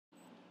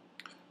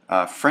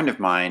A friend of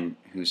mine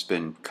who's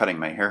been cutting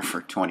my hair for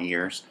 20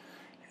 years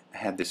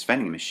had this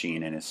vending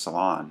machine in his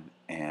salon,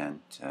 and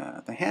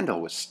the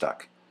handle was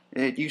stuck.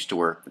 It used to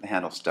work, but the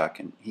handle stuck,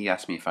 and he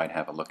asked me if I'd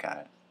have a look at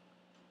it.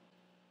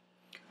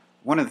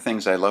 One of the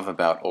things I love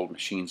about old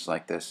machines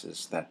like this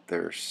is that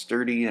they're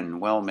sturdy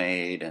and well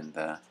made, and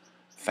the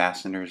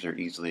fasteners are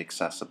easily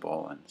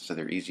accessible, and so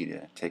they're easy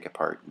to take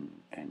apart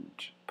and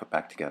put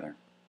back together.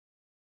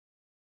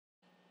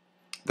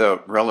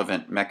 The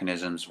relevant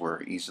mechanisms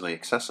were easily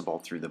accessible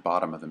through the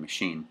bottom of the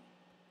machine.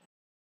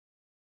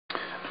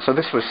 So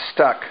this was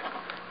stuck,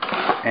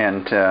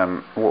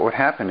 and what would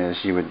happen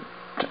is you would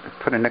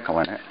put a nickel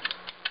in it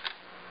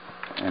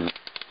and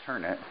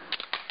turn it,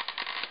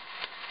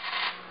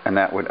 and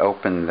that would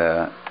open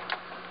the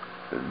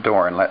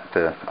door and let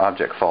the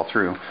object fall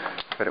through,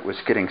 but it was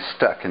getting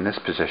stuck in this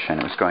position.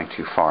 It was going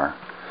too far.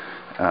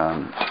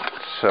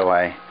 So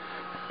I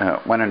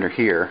went under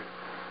here,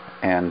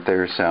 and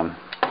there's a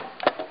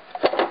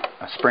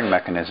spring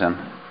mechanism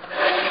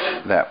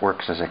that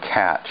works as a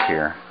catch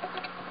here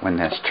when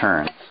this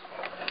turns,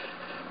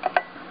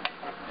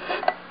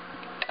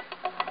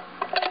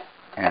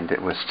 and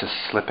it was just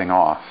slipping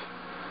off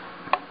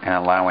and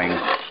allowing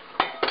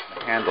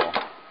the handle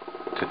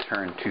to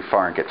turn too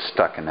far and get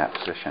stuck in that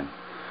position.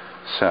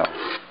 So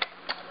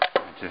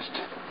I just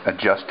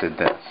adjusted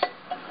this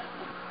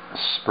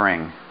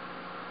spring.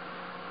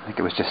 I think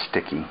it was just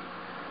sticky,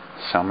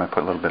 so I'm going to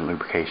put a little bit of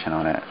lubrication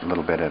on it, a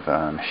little bit of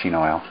machine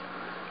oil,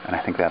 and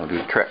I think that'll do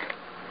the trick.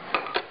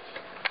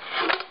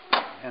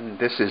 And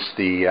this is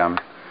the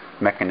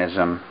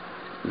mechanism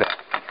that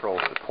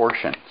controls the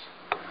portions.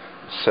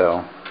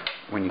 So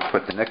when you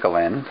put the nickel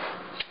in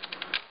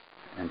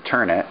and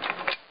turn it,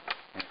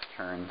 it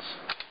turns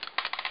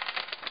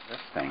this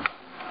thing.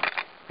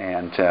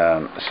 And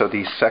so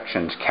these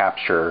sections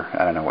capture,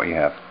 I don't know what you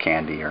have,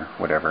 candy or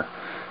whatever,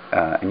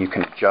 and you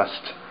can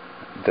adjust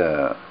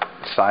the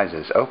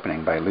sizes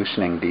opening by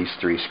loosening these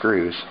three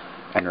screws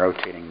and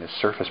rotating this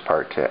surface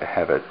part to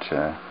have it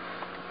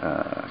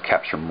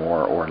capture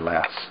more or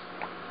less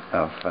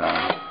of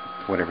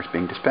whatever's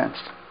being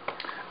dispensed.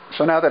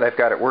 So now that I've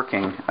got it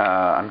working,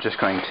 I'm just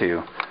going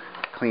to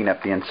clean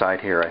up the inside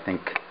here. I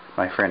think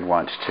my friend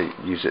wants to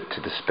use it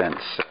to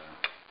dispense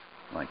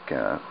like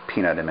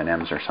peanut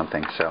M&Ms or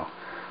something. So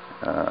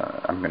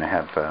I'm going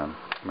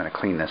to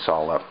clean this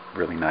all up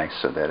really nice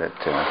so that it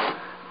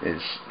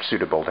is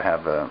suitable to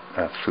have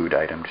a food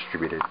item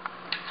distributed.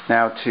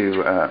 Now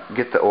to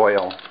get the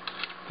oil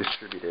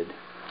distributed,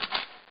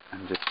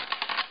 I'm just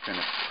going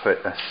to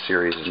put a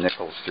series of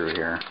nickels through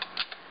here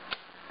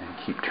and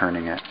keep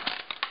turning it.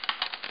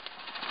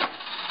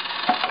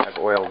 I've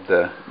oiled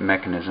the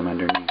mechanism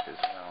underneath as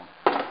well,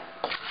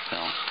 so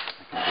I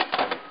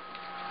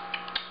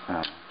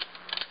can just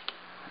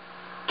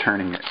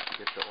turning it to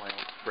get the oil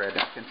spread.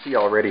 I can see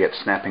already it's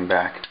snapping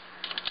back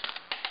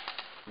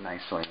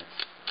nicely.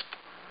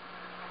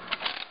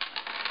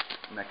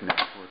 The mechanism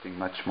is working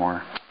much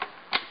more.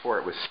 Before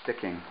it was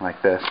sticking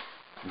like this.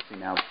 You can see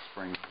now the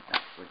spring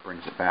actually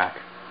brings it back.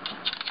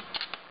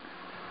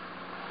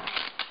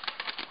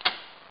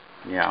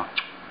 Yeah,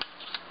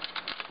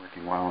 it's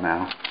working well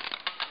now.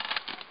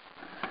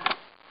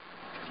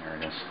 There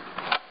it is.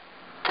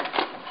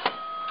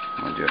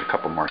 I'm going to do it a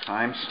couple more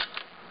times.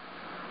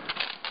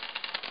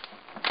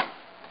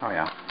 Oh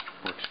yeah,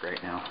 works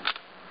great now.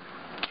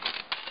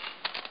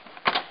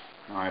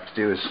 All I have to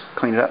do is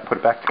clean it up and put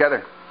it back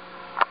together.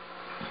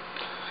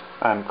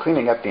 I'm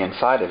cleaning up the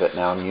inside of it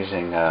now. I'm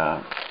using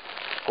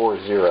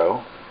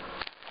 4-0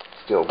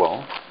 steel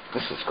wool.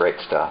 This is great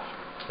stuff.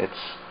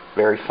 It's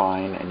very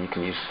fine, and you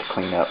can use it to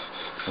clean up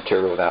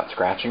material without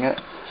scratching it.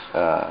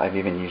 I've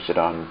even used it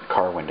on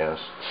car windows,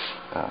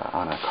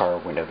 on a car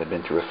window that had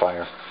been through a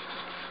fire.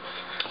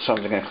 So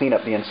I'm going to clean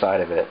up the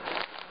inside of it,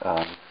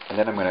 and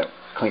then I'm going to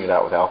clean it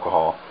out with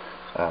alcohol.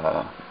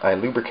 I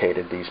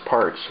lubricated these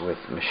parts with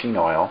machine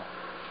oil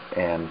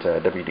and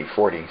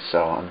WD-40,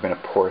 so I'm going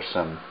to pour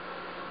some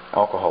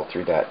alcohol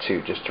through that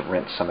too, just to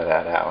rinse some of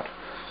that out,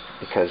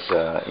 because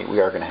we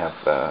are going to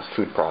have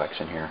food products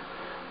in here.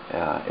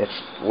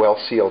 It's well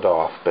sealed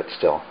off, but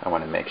still I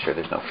want to make sure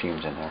there's no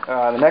fumes in there.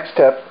 The next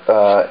step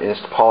is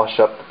to polish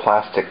up the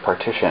plastic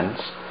partitions.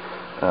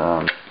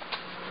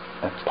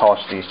 I've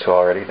polished these two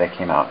already. They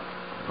came out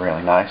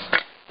really nice.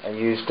 I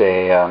used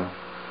a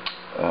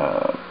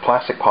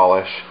plastic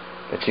polish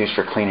that's used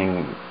for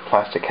cleaning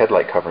plastic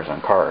headlight covers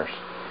on cars.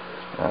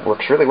 It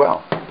works really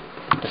well.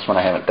 This one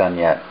I haven't done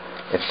yet.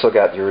 It's still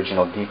got the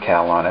original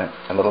decal on it,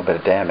 a little bit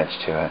of damage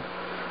to it,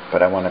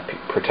 but I want to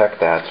protect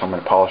that, so I'm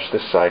going to polish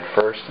this side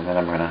first, and then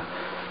I'm going to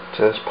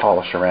just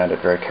polish around it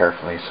very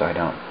carefully so I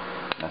don't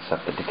mess up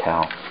the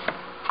decal.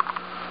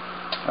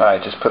 I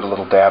just put a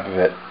little dab of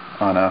it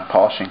on a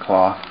polishing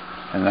cloth,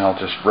 and then I'll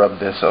just rub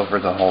this over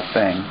the whole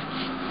thing,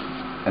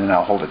 and then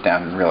I'll hold it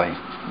down and really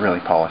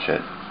polish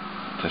it.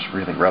 Just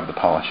really rub the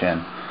polish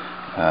in.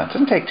 It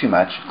doesn't take too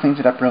much. It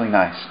cleans it up really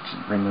nice.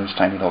 It removes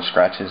tiny little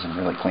scratches and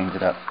really cleans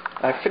it up.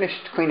 I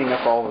finished cleaning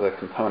up all of the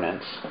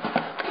components.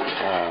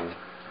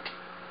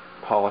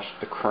 Polished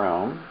the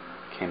chrome.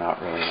 Came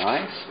out really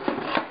nice.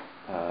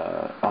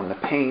 on the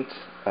paint,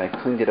 I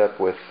cleaned it up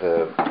with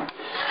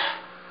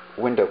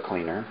window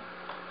cleaner,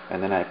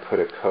 and then I put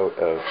a coat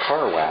of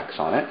car wax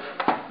on it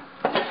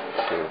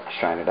to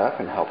shine it up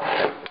and help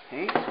protect the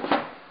paint.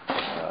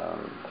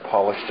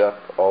 Polished up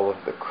all of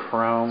the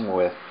chrome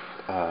with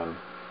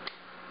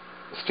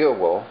steel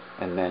wool,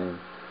 and then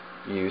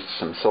used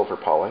some silver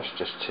polish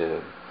just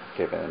to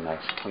give it a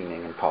nice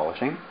cleaning and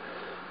polishing,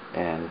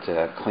 and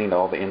cleaned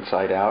all the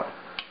inside out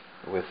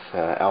with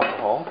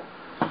alcohol,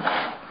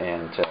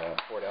 and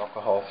poured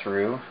alcohol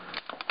through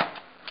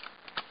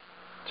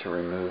to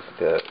remove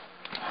the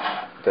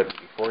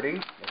WD-40.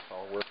 It's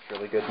all works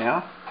really good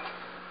now.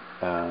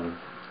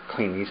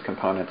 Clean these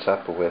components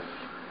up with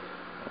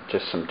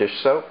just some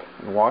dish soap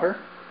and water,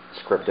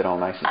 scrubbed it all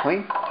nice and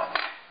clean,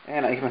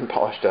 and I even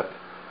polished up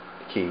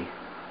the key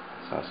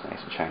so it's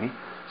nice and shiny.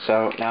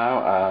 So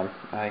now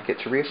I get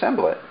to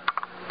reassemble it.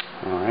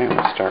 Alright,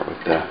 we'll start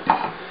with the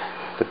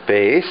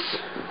base,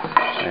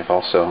 which I've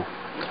also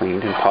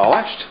cleaned and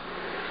polished.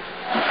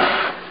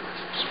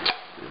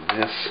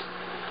 And this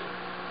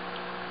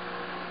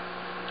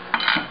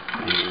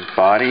main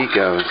body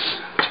goes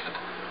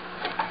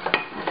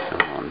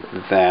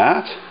on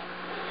that.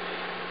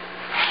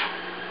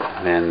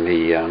 And then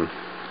the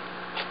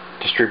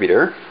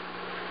distributor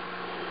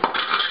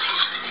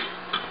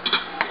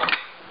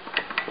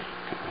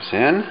goes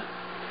in.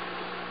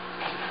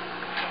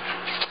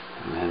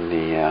 And then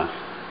the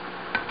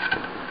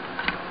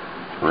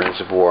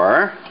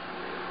reservoir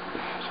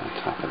is on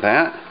top of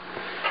that.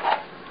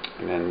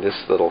 And then this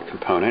little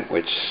component,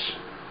 which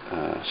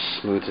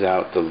smooths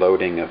out the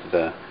loading of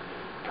the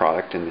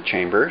product in the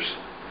chambers,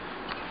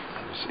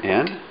 goes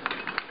in.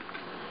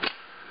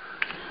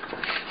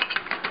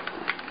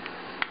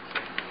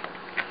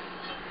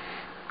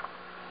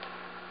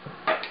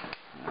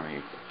 Now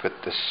we put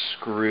the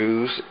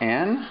screws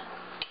in.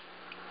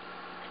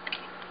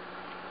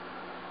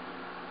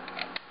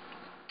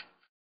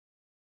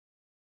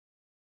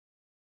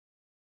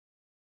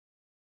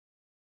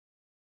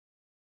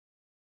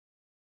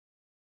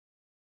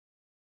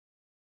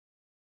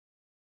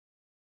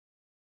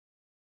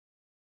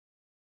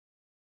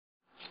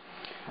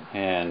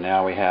 And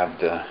now we have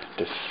the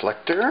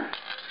deflector.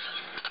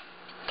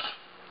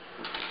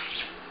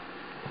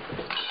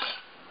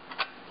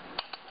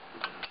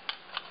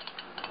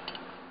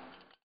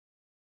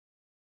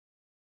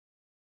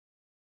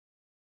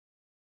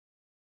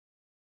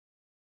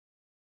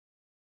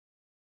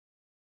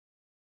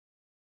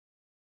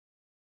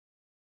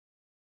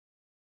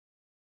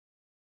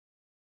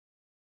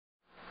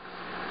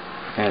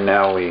 And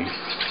now we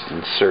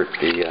insert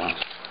the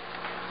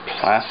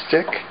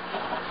plastic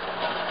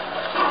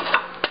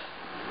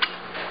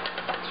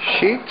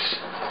sheets.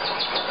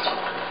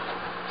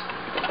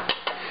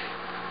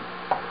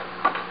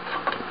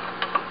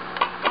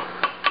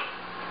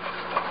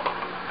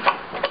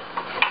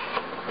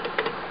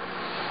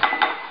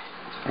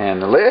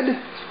 And the lid.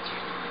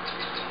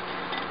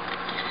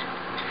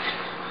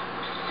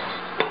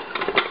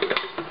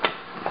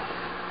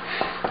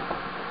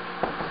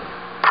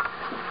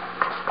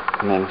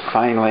 And then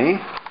finally,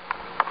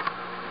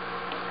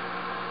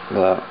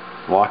 the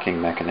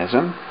locking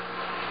mechanism.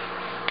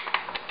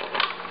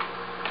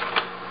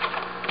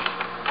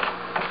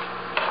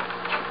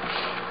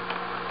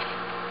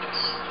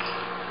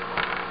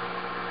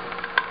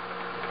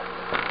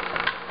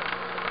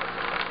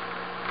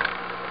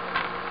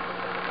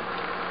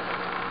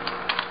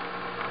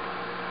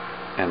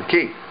 And the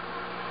key.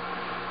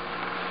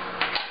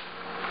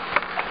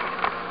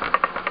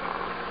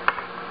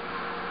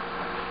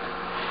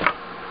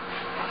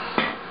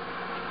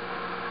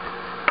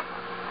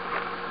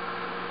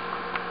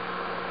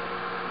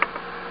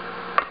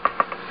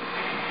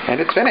 And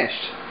it's finished.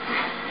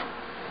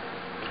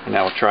 And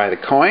now we'll try the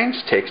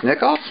coins. Takes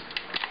nickels.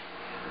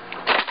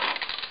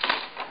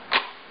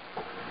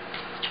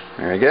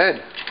 Very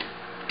good.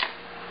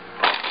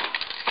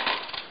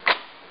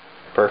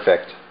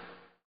 Perfect.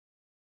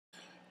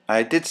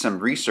 I did some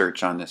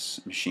research on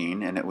this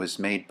machine, and it was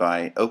made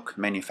by Oak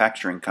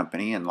Manufacturing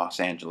Company in Los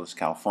Angeles,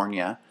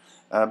 California,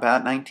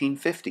 about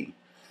 1950.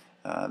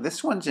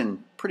 This one's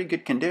in pretty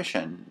good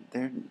condition.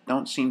 They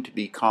don't seem to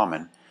be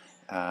common.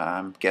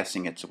 I'm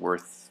guessing it's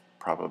worth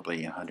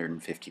probably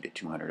 $150 to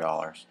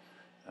 $200.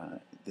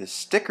 The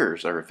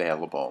stickers are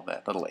available.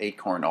 That little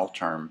Acorn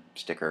Charm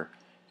sticker,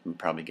 you can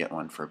probably get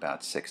one for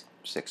about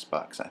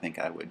 $6. I think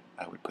I would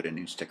put a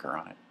new sticker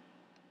on it.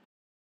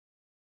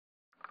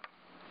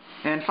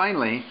 And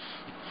finally,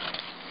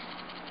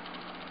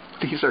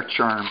 these are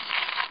charms,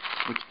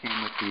 which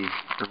came with the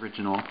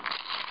original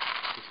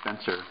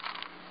dispenser.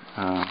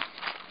 My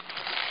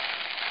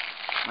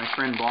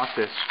friend bought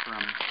this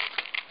from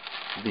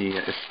the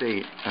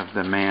estate of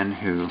the man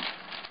who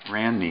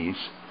ran these,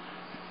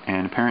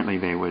 and apparently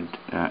they would,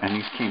 and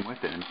these came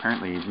with it, and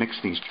apparently mix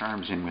these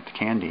charms in with the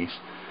candies,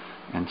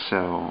 and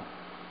so,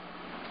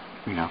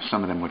 you know,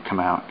 some of them would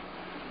come out.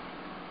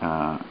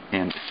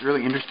 And it's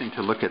really interesting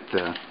to look at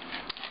the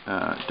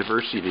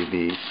diversity of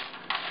these,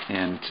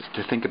 and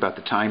to think about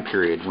the time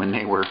period when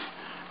they were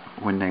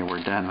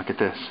done. Look at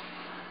this.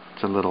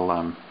 It's a little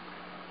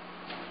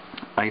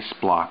ice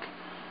block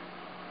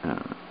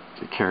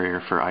carrier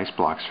for ice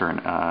blocks for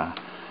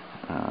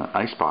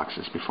ice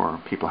boxes. Before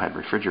people had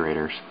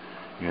refrigerators,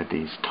 you had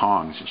these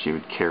tongs that you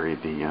would carry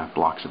the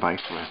blocks of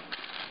ice with.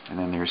 And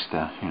then there's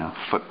the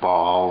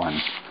football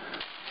and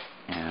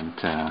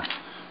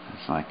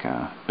it's like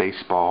a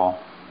baseball.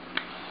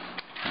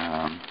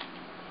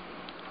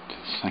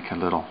 Just like a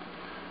little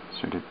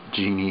sort of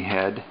genie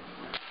head.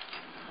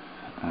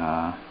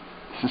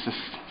 This is a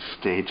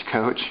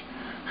stagecoach.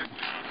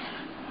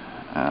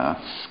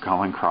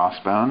 Skull and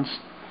crossbones.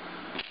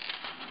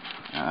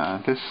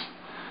 This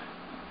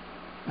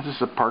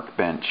is a park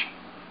bench.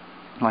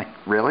 Like,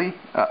 really?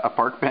 A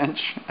park bench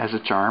as a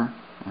charm?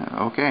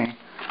 Okay.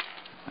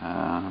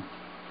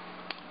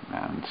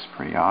 That's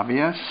pretty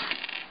obvious.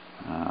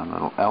 A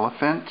little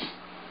elephant.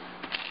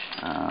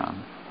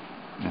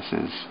 This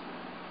is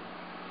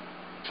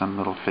some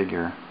little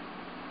figure,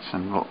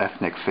 some little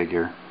ethnic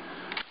figure.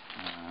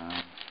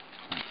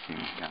 Let's see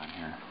what we've got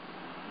here.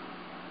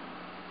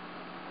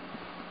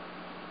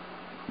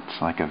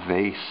 It's like a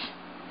vase.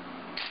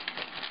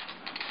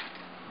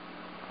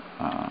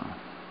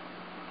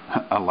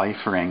 A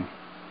life ring. It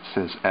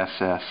says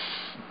SS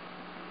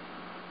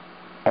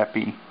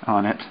Epi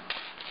on it.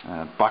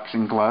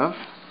 Boxing glove.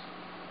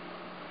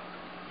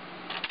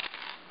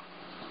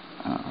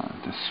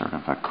 Just sort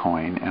of a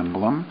coin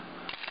emblem.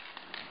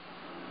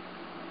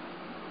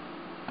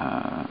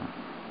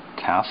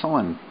 Tassel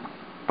and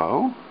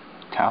bow.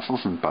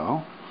 Tassels and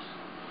bow.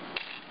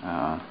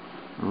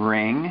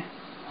 Ring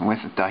with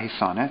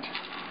dice on it.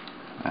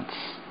 That's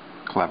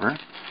clever.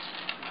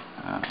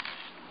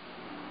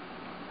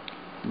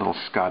 Little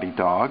Scotty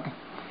dog.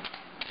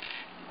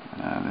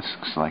 This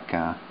looks like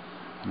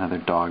another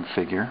dog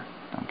figure.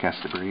 Don't guess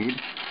the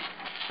breed.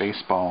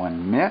 Baseball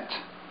and mitt.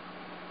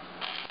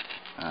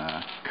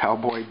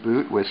 Cowboy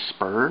boot with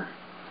spur.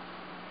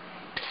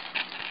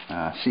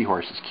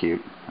 Seahorse is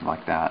cute. I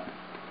like that.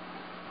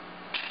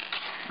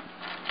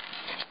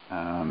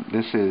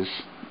 This is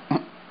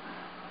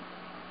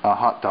a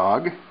hot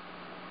dog.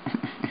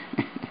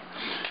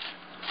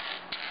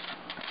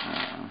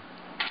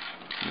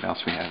 What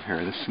else we have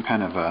here? This is some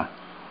kind of a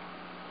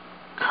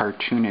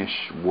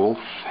cartoonish wolf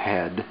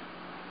head.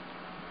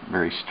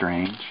 Very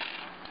strange.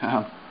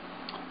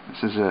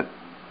 This is a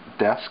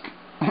desk.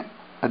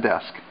 A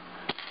desk.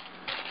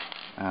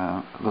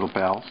 Little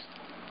bells.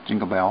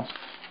 Jingle bells.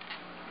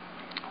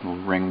 A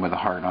little ring with a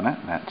heart on it.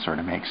 That sort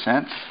of makes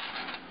sense.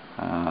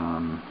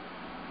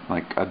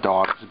 Like a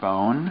dog's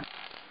bone.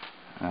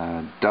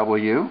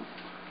 W.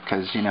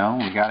 Because, we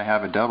gotta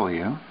have a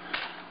W.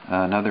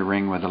 Another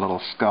ring with a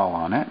little skull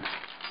on it.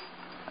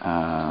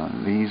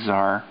 These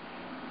are,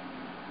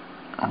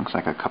 looks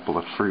like a couple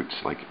of fruits,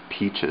 like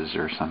peaches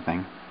or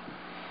something.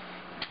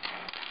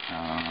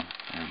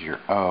 There's your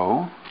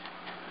O.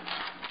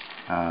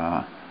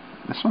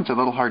 This one's a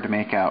little hard to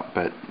make out,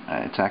 but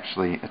it's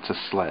a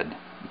sled.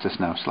 It's a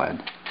snow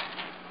sled.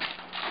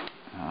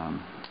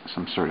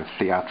 Some sort of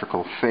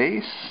theatrical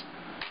face.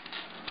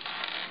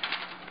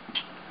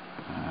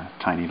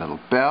 Tiny little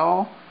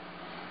bell.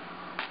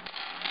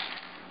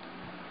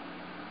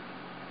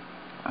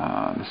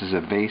 This is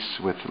a vase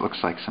with,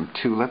 looks like some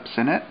tulips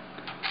in it.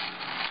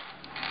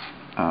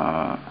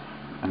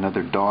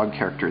 Another dog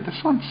character.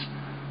 This one's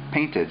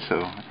painted,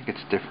 so I think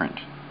it's a different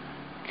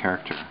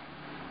character.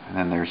 And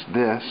then there's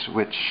this,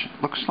 which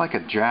looks like a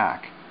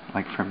jack,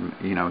 like from,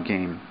 a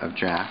game of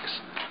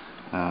jacks.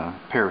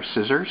 Pair of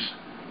scissors.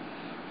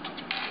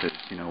 Because,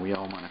 we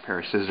all want a pair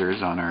of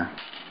scissors on our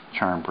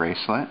charm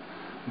bracelet.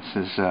 This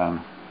is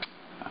a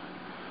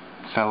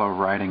fellow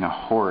riding a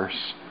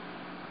horse.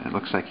 It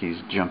looks like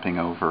he's jumping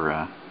over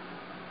a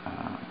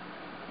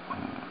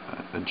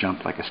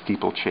jump, like a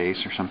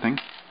steeplechase or something.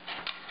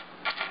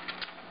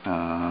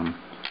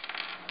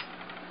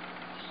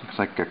 Looks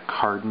like a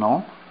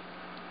cardinal,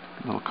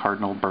 a little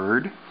cardinal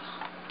bird.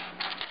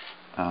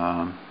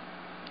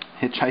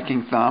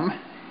 Hitchhiking thumb.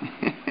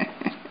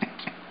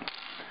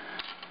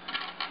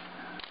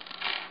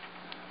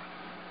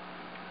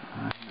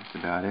 That's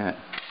about it.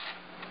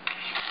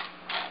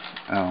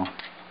 Oh.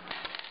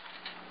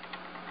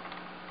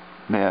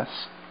 This,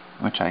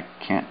 which I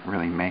can't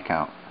really make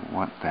out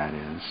what that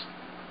is.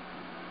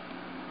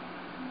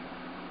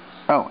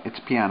 Oh, it's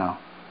a piano.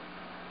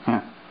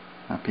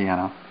 A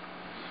piano.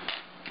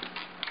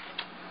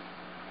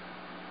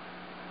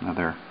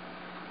 Another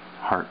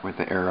heart with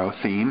the arrow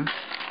theme.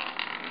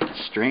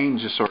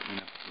 Strange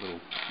assortment of little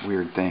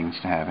weird things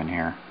to have in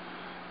here.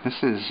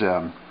 This is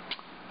a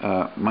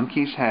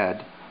monkey's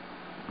head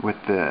with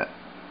the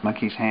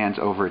monkey's hands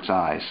over its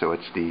eyes, so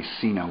it's the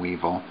see no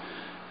evil.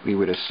 We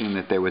would assume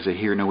that there was a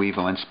hear no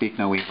evil and speak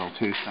no evil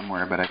too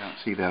somewhere, but I don't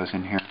see those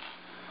in here.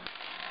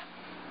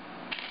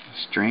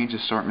 Strange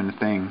assortment of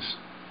things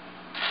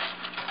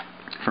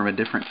from a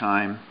different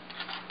time.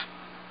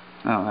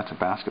 Oh, that's a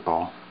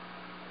basketball.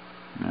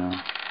 No.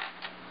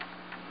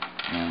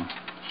 No.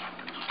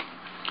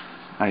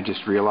 I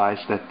just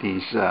realized that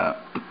these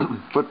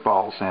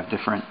footballs have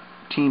different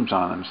teams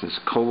on them. This is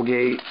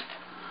Colgate.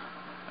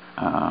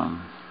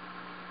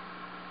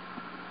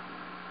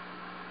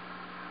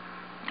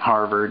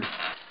 Harvard,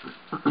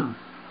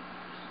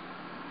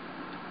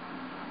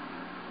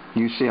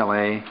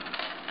 UCLA,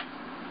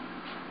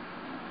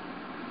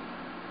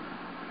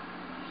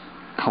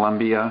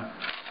 Columbia,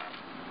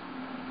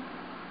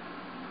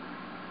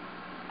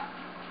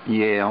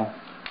 Yale,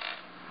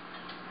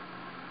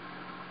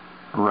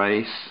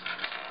 Rice.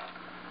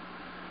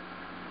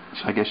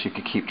 So I guess you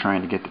could keep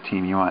trying to get the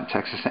team you want.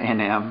 Texas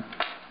A&M,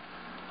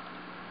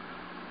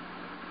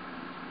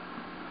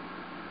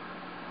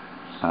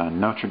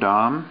 Notre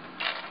Dame,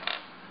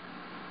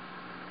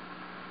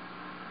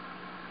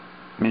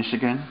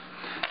 Michigan,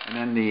 and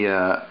then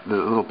the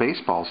little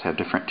baseballs have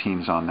different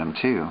teams on them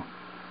too.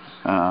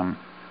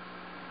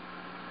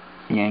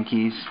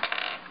 Yankees,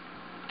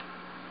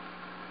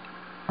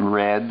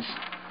 Reds,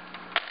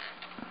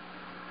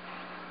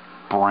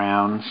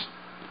 Browns,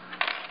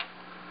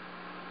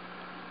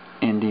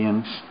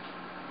 Indians,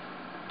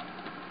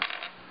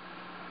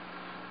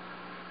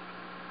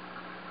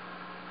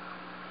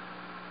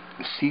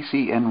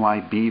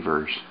 CCNY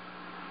Beavers.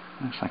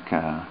 Looks like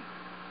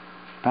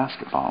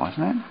basketball,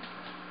 isn't it?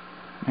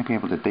 Might be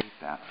able to date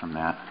that from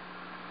that.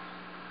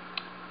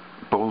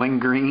 Bowling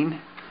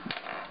Green,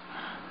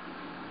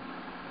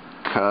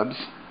 Cubs,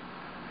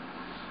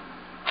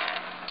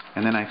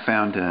 and then I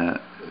found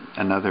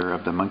another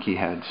of the monkey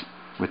heads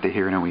with the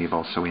Hear No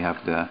Evil. So we have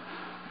the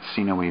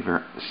See No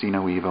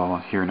Evil,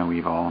 Hear No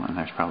Evil, and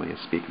there's probably a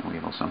Speak No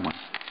Evil somewhere.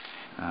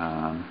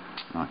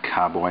 A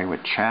cowboy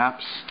with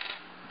chaps,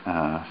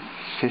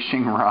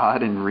 fishing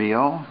rod and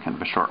reel, kind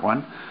of a short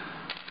one,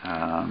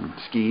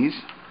 skis,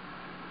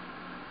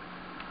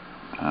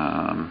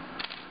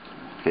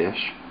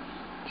 fish,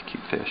 it's a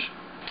cute fish.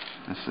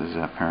 This is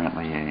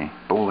apparently a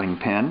bowling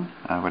pin,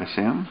 I would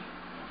assume.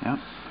 Yep.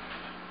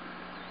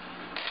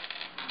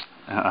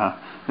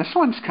 This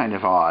one's kind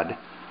of odd.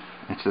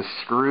 It's a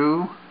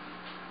screw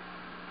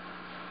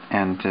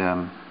and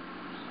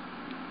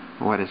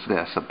what is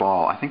this? A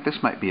ball. I think this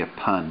might be a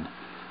pun.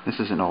 This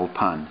is an old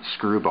pun.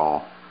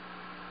 Screwball.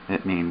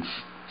 It means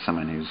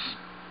someone who's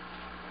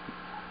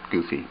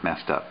goofy,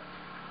 messed up,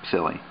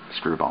 silly.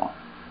 Screwball.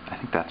 I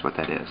think that's what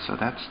that is. So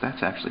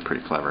that's actually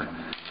pretty clever.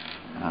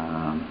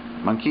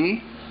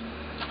 Monkey.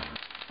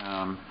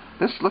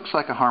 This looks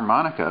like a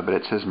harmonica, but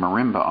it says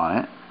marimba on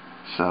it.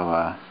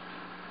 So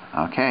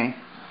okay,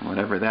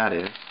 whatever that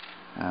is.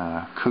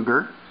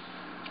 Cougar.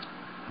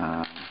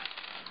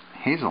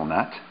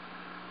 Hazelnut.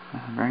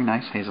 Very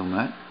nice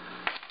hazelnut.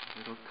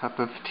 Little cup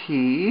of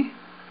tea.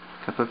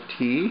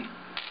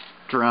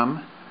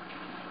 Drum.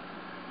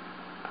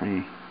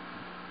 Pretty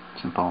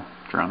simple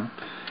drum.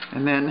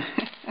 And then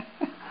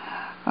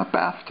a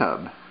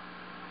bathtub.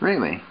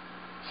 Really?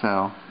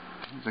 So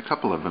there's a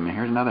couple of them.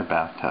 Here's another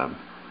bathtub.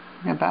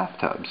 Look at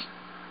bathtubs.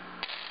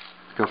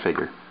 Go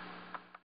figure.